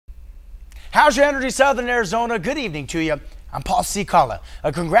How's your energy, Southern Arizona? Good evening to you. I'm Paul Cicala.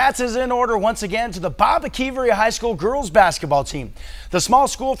 A congrats is in order once again to the Baboquivari High School girls basketball team. The small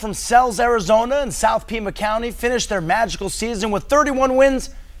school from Sells, Arizona in South Pima County finished their magical season with 31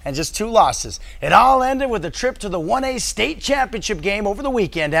 wins and just 2 losses. It all ended with a trip to the 1A state championship game over the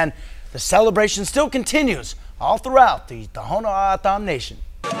weekend, and the celebration still continues all throughout the Tohono O'odham nation.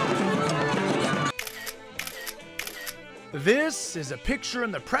 This is a picture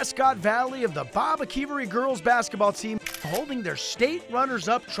in the Prescott Valley of the Baboquivari girls basketball team holding their state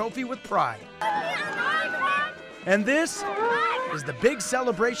runners-up trophy with pride. And this is the big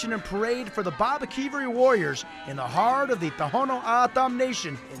celebration and parade for the Baboquivari Warriors in the heart of the Tohono O'odham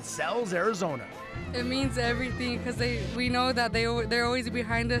nation in Sells, Arizona. It means everything because we know that they're always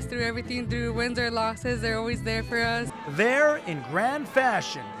behind us through everything, through wins or losses. They're always there for us. There in grand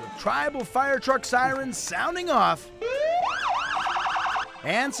fashion with tribal fire truck sirens sounding off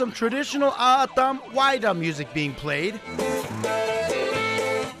and some traditional O'odham Waida music being played,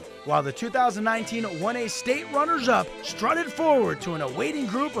 while the 2019 1A state runners-up strutted forward to an awaiting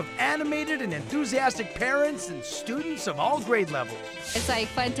group of animated and enthusiastic parents and students of all grade levels. It's like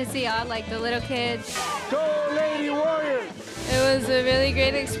fun to see all like the little kids. Go Lady Warriors! It was a really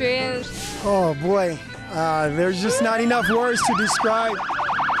great experience. Oh boy, there's just not enough words to describe,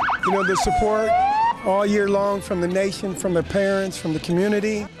 the support all year long from the nation, from the parents, from the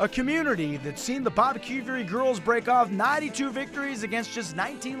community. A community that's seen the Baboquivari girls break off 92 victories against just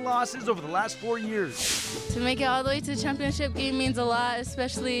 19 losses over the last 4 years. To make it all the way to the championship game means a lot,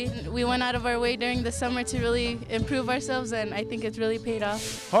 especially we went out of our way during the summer to really improve ourselves, and I think it's really paid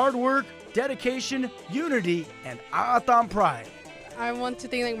off. Hard work, dedication, unity, and O'odham pride. I want to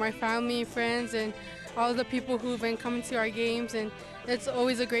thank my family, friends, and all the people who've been coming to our games, and it's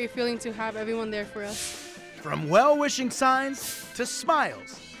always a great feeling to have everyone there for us. From well-wishing signs to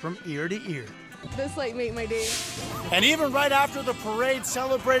smiles from ear to ear. This made my day. And even right after the parade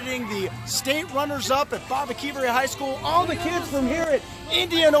celebrating the state runners-up at Baboquivari High School, all the kids from here at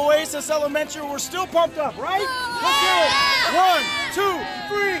Indian Oasis Elementary were still pumped up, right? Let's hear it. 1, 2,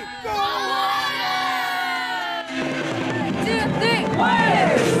 3, go! 1, 2, 3,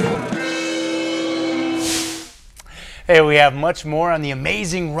 Warriors! Hey, we have much more on the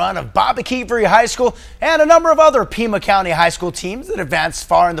amazing run of Baboquivari High School and a number of other Pima County high school teams that advanced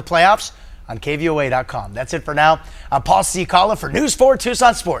far in the playoffs on KVOA.com. That's it for now. I'm Paul Cicala for News 4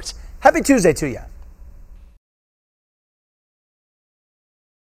 Tucson Sports. Happy Tuesday to you.